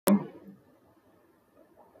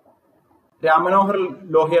Ramanohar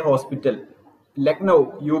Lohia Hospital,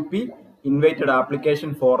 Lucknow, UP, invited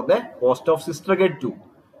application for the post of Sister Grade 2,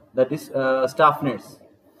 that is staff nurse.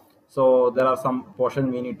 So there are some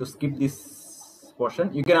portion we need to skip this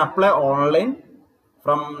portion. You can apply online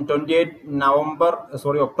from 28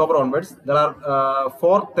 October onwards. There are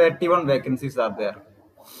 431 vacancies are there,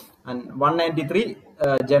 and 193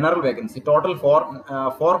 general vacancy. Total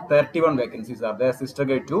 431 vacancies are there. Sister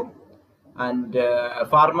Grade 2 and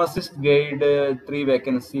pharmacist grade 3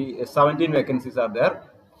 vacancy, 17 vacancies are there.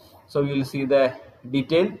 So we will see the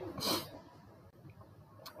detail.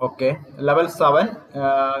 Okay, level 7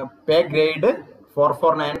 pay grade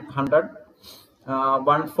 44900,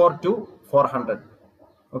 142 400.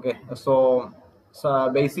 Okay, so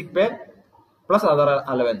basic pay plus other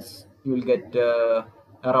allowance you will get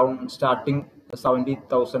around starting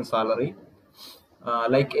 70,000 salary,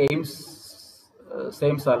 like AIMS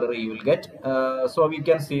same salary you will get. So we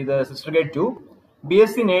can see the Sister Grade 2,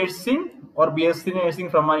 BSc nursing or BSc nursing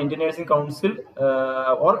from an Indian Nursing Council,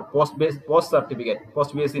 or post certificate,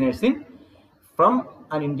 post BSc nursing from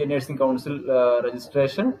an Indian Nursing Council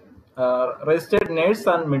registration, registered nurse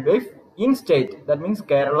and midwife in state, that means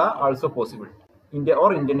Kerala also possible, India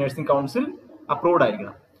or Indian Nursing Council approved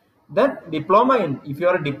aayirikkanam. Then diploma, if you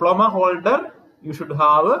are a diploma holder, you should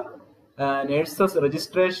have nurses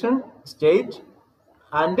registration state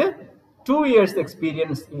and 2 years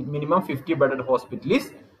experience in minimum 50 bedded hospital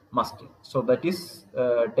is must. So that is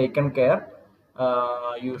taken care.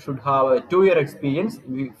 You should have a 2-year experience.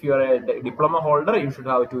 If you are a diploma holder, you should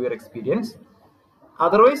have a 2-year experience.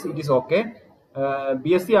 Otherwise it is okay.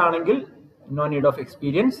 BSc ആണെങ്കിൽ no need of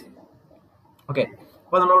experience. Okay,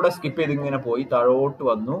 അപ്പോൾ നമ്മളിവിടെ skip ചെയ്ത് ഇങ്ങനെ പോയി താഴോട്ട്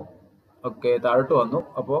വന്നു. Okay, താഴോട്ട് വന്നു.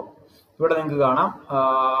 അപ്പോൾ ഇവിടെ നിങ്ങൾക്ക് കാണാം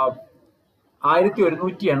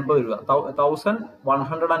 1180 രൂപ,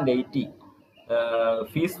 1180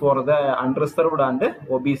 fees for the unreserved and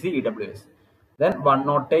OBC EWS. Then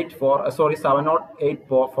 708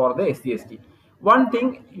 for the SC/ST. One thing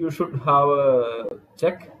you should have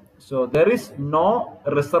check. So there is no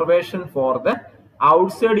reservation for the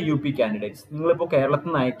outside UP candidates. നിങ്ങളിപ്പോൾ കേരളത്തിൽ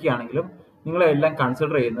നിന്ന് അയക്കുകയാണെങ്കിലും നിങ്ങളെല്ലാം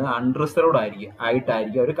കൺസിഡർ ചെയ്യുന്നത് അൺറിസർവ്ഡ്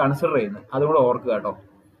ആയിട്ടായിരിക്കും അവർ കൺസിഡർ ചെയ്യുന്നത്. അതുകൂടെ ഓർക്കുക കേട്ടോ.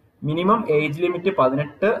 മിനിമം ഏജ് ലിമിറ്റ്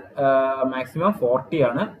 18, മാക്സിമം 40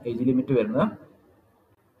 ആണ് ഏജ് ലിമിറ്റ് വരുന്നത്.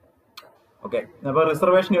 ഓക്കെ, അപ്പോൾ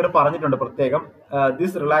റിസർവേഷൻ ഇവിടെ പറഞ്ഞിട്ടുണ്ട് പ്രത്യേകം.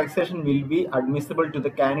 This relaxation will be admissible to the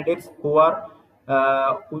candidates who are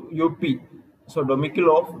UP. So domicile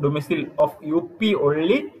of UP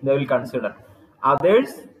only they will consider.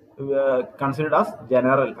 Others considered as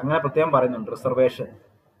general. അങ്ങനെ പ്രത്യേകം പറയുന്നുണ്ട്. Reservation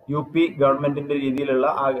UP ഗവൺമെന്റിന്റെ രീതിയിലുള്ള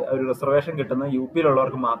ഒരു റിസർവേഷൻ കിട്ടുന്ന UP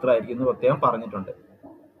യിലുള്ളവർക്ക് മാത്രമായിരിക്കും എന്ന് പ്രത്യേകം പറഞ്ഞിട്ടുണ്ട്.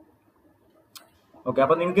 ഓക്കെ,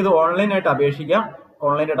 അപ്പൊ നിങ്ങൾക്ക് ഇത് ഓൺലൈനായിട്ട് അപേക്ഷിക്കാം.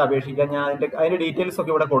 ഞാൻ അതിന്റെ ഡീറ്റെയിൽസ്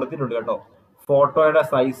ഒക്കെ ഇവിടെ കൊടുത്തിട്ടുണ്ട് കേട്ടോ. ഫോട്ടോയുടെ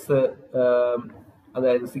സൈസ്,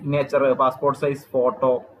 അതായത് signature, passport size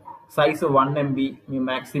photo, size 1 MB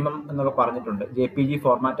maximum എന്നൊക്കെ പറഞ്ഞിട്ടുണ്ട്. JPG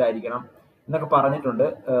ഫോർമാറ്റ് ആയിരിക്കണം എന്നൊക്കെ പറഞ്ഞിട്ടുണ്ട്.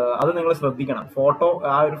 അത് നിങ്ങൾ ശ്രദ്ധിക്കണം. ഫോട്ടോ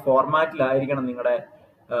ആ ഒരു ഫോർമാറ്റിലായിരിക്കണം നിങ്ങളുടെ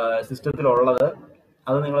സിസ്റ്റത്തിലുള്ളത്.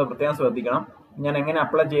 അത് നിങ്ങൾ പ്രത്യേകം ശ്രദ്ധിക്കണം. ഞാൻ എങ്ങനെ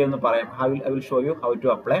അപ്ലൈ ചെയ്യുമെന്ന് പറയാം. I will show you how to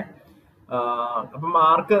apply. അപ്പം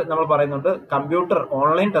മാർക്ക് നമ്മൾ പറയുന്നുണ്ട് കമ്പ്യൂട്ടർ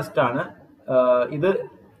ഓൺലൈൻ ടെസ്റ്റ് ആണ്. ഇത്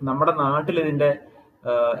നമ്മുടെ നാട്ടിൽ ഇതിന്റെ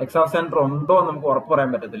എക്സാം സെന്റർ ഉണ്ടോ എന്ന് നമുക്ക് ഉറപ്പ് പറയാൻ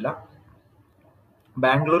പറ്റത്തില്ല.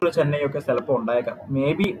 ബാംഗ്ലൂർ, ചെന്നൈ ഒക്കെ ചിലപ്പോൾ ഉണ്ടായേക്കാം, മേ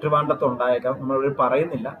ബി ട്രിവാൻഡ്രത്ത് ഉണ്ടായേക്കാം, നമ്മളൊരു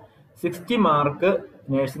പറയുന്നില്ല. 60 mark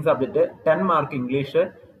nursing subject, 10 mark English,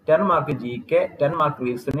 10 mark GK, 10 mark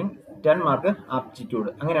reasoning, 10 mark aptitude,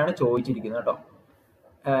 അങ്ങനെയാണ് ചോദിച്ചിരിക്കുന്നത് കേട്ടോ.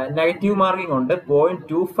 നെഗറ്റീവ് മാർക്കിംഗ് ഉണ്ട്,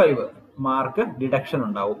 0.25 മാർക്ക് ഡിഡക്ഷൻ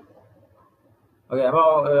ഉണ്ടാവും. ഓക്കെ, അപ്പോൾ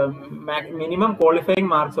മിനിമം ക്വാളിഫയിങ്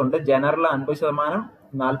മാർക്സ് ഉണ്ട്. ജനറൽ 50%,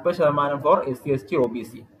 40% ഫോർ SC/ST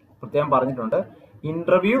OBC പ്രത്യേകം പറഞ്ഞിട്ടുണ്ട്.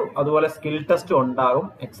 ഇന്റർവ്യൂ അതുപോലെ സ്കിൽ ടെസ്റ്റ് ഉണ്ടാകും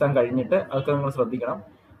എക്സാം കഴിഞ്ഞിട്ട്. അതൊക്കെ നിങ്ങൾ ശ്രദ്ധിക്കണം.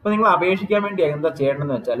 അപ്പൊ നിങ്ങൾ അപേക്ഷിക്കാൻ വേണ്ടി എന്താ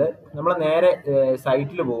ചെയ്യേണ്ടതെന്ന് വെച്ചാൽ, നമ്മൾ നേരെ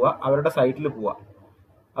സൈറ്റിൽ പോവുക. അവരുടെ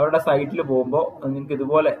സൈറ്റിൽ പോകുമ്പോൾ നിങ്ങൾക്ക്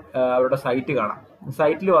ഇതുപോലെ അവരുടെ സൈറ്റ് കാണാം.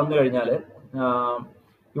 സൈറ്റിൽ വന്നു കഴിഞ്ഞാൽ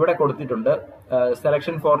ഇവിടെ കൊടുത്തിട്ടുണ്ട്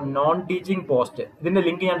selection four non teaching post. ഇതിന്റെ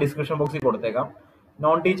ലിങ്ക് ഞാൻ ഡിസ്ക്രിപ്ഷൻ ബോക്സിൽ കൊടുത്തേക്കാം.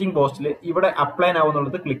 നോൺ ടീച്ചിങ് പോസ്റ്റിൽ ഇവിടെ അപ്ലൈ നൗ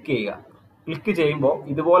എന്നുള്ളത് ക്ലിക്ക് ചെയ്യുക. ക്ലിക്ക് ചെയ്യുമ്പോൾ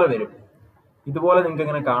ഇതുപോലെ വരും. ഇതുപോലെ നിങ്ങൾക്ക്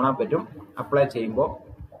ഇങ്ങനെ കാണാൻ പറ്റും അപ്ലൈ ചെയ്യുമ്പോൾ.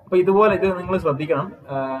 അപ്പൊ ഇതുപോലെ ഇത് നിങ്ങൾ ശ്രദ്ധിക്കണം.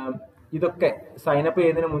 ഇതൊക്കെ സൈനപ്പ്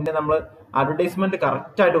ചെയ്യുന്നതിന് മുന്നേ നമ്മൾ അഡ്വർടൈസ്മെന്റ്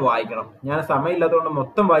കറക്റ്റ് ആയിട്ട് വായിക്കണം. ഞാൻ സമയമില്ലാത്തതുകൊണ്ട്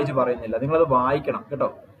മൊത്തം വായിച്ച് പറയുന്നില്ല, നിങ്ങളത് വായിക്കണം കേട്ടോ.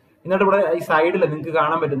 എന്നിട്ട് ഇവിടെ ഈ സൈഡിൽ നിങ്ങൾക്ക്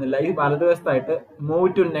കാണാൻ പറ്റുന്നില്ല, ഈ വലതുവശത്തായിട്ട് മൂവ്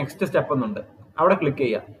ടു നെക്സ്റ്റ് സ്റ്റെപ്പ് എന്നുണ്ട്. അവിടെ ക്ലിക്ക്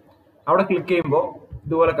ചെയ്യുക. അവിടെ ക്ലിക്ക് ചെയ്യുമ്പോൾ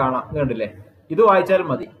ഇതുപോലെ കാണാം, കണ്ടില്ലേ? ഇത് വായിച്ചാലും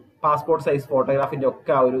മതി. പാസ്പോർട്ട് സൈസ് ഫോട്ടോഗ്രാഫിന്റെ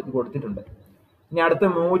ഒക്കെ ആ ഒരു ഇത് കൊടുത്തിട്ടുണ്ട്. ഇനി അടുത്ത്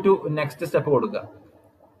മൂവ് ടു നെക്സ്റ്റ് സ്റ്റെപ്പ് കൊടുക്കുക.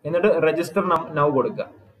 എന്നിട്ട് രജിസ്റ്റർ നൗ കൊടുക്കുക.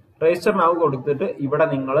 രജിസ്റ്റർ നൗ കൊടുത്തിട്ട് ഇവിടെ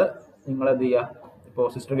നിങ്ങൾ നിങ്ങൾ എന്ത് ചെയ്യുക, ഇപ്പോൾ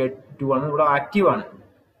സിസ്റ്റർ ഗേറ്റ് 2 ആണ് ഇവിടെ ആക്റ്റീവ് ആണ്.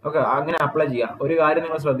 ഓക്കെ, അങ്ങനെ അപ്ലൈ ചെയ്യുക. ഒരു കാര്യം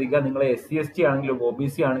നിങ്ങൾ ശ്രദ്ധിക്കുക, നിങ്ങൾ SC/ST ആണെങ്കിലും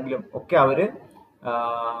OBC ആണെങ്കിലും ഒക്കെ അവര്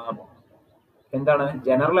എന്താണ്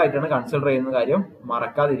ജനറൽ ആയിട്ടാണ് കൺസിഡർ ചെയ്യുന്ന കാര്യം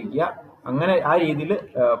മറക്കാതിരിക്കുക. അങ്ങനെ ആ രീതിയിൽ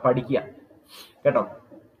പഠിക്കുക കേട്ടോ,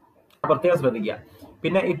 പ്രത്യേകം ശ്രദ്ധിക്കുക.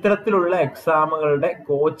 പിന്നെ ഇത്തരത്തിലുള്ള എക്സാമുകളുടെ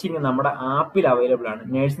കോച്ചിങ് നമ്മുടെ ആപ്പിൽ അവൈലബിൾ ആണ്.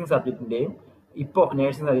 നേഴ്സിംഗ് സബ്ജക്റ്റിന്റെയും ഇപ്പോൾ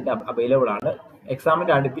നേഴ്സിംഗ് സബ്ജക്റ്റ് അവൈലബിൾ ആണ്.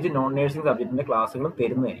 എക്സാമിന്റെ അടുപ്പിച്ച് നോൺ നേഴ്സിംഗ് സബ്ജക്റ്റിന്റെ ക്ലാസ്സുകളും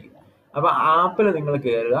തരുന്നതായിരിക്കും. അപ്പൊ ആപ്പിൽ നിങ്ങൾ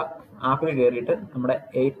കയറുക, ആപ്പിൽ കയറിയിട്ട് നമ്മുടെ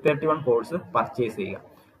 831 കോഴ്സ് പർച്ചേസ് ചെയ്യുക.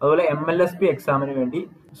 അതുപോലെ MLSP എക്സാമിന് വേണ്ടി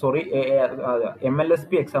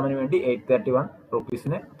MLSP എക്സാമിന് വേണ്ടി 831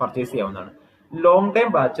 റുപ്പീസിന് പർച്ചേസ് ചെയ്യാവുന്നതാണ്. ലോങ് ടൈം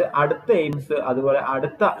ബാച്ച് അടുത്ത എയിംസ് അതുപോലെ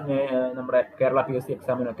അടുത്ത നമ്മുടെ കേരള PSC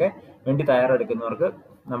എക്സാമിനൊക്കെ വേണ്ടി തയ്യാറെടുക്കുന്നവർക്ക്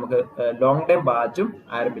നമുക്ക് ലോങ് ടൈം ബാച്ചും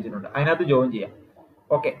ആരംഭിച്ചിട്ടുണ്ട്, അതിനകത്ത് ജോയിൻ ചെയ്യാം.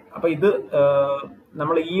 ഓക്കെ, അപ്പൊ ഇത്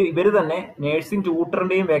നമ്മൾ ഇവര് തന്നെ നേഴ്സിംഗ്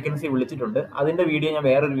ട്യൂട്ടറിന്റെയും വേക്കൻസി വിളിച്ചിട്ടുണ്ട്. അതിന്റെ വീഡിയോ ഞാൻ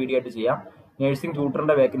വേറൊരു വീഡിയോ ആയിട്ട് ചെയ്യാം. നേഴ്സിംഗ്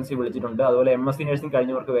ട്യൂട്ടറിന്റെ വേക്കൻസി വിളിച്ചിട്ടുണ്ട്, അതുപോലെ MSc നേഴ്സിംഗ്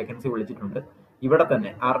കഴിഞ്ഞവർക്ക് വേക്കൻസി വിളിച്ചിട്ടുണ്ട്. ഇവിടെ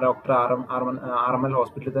തന്നെ ഡോക്ടർ RML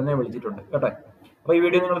ഹോസ്പിറ്റലിൽ തന്നെ വിളിച്ചിട്ടുണ്ട് കേട്ടോ. അപ്പൊ ഈ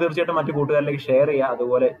വീഡിയോ നിങ്ങൾ തീർച്ചയായിട്ടും മറ്റു കൂട്ടുകാരിലേക്ക് ഷെയർ ചെയ്യുക.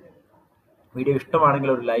 അതുപോലെ വീഡിയോ ഇഷ്ടമാണെങ്കിൽ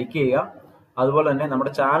ഒരു ലൈക്ക് ചെയ്യുക. അതുപോലെ തന്നെ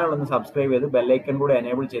നമ്മുടെ ചാനൽ ഒന്ന് സബ്സ്ക്രൈബ് ചെയ്ത് ബെല്ലൈക്കൺ കൂടെ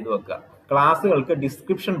എനേബിൾ ചെയ്ത് വെക്കുക. ക്ലാസ്സുകൾക്ക്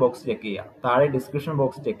ഡിസ്ക്രിപ്ഷൻ ബോക്സ് ചെക്ക് ചെയ്യുക, താഴെ ഡിസ്ക്രിപ്ഷൻ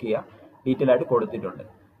ബോക്സ് ചെക്ക് ചെയ്യുക, ഡീറ്റെയിൽ ആയിട്ട് കൊടുത്തിട്ടുണ്ട്.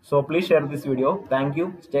 So please share this video. Thank you.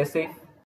 Stay safe.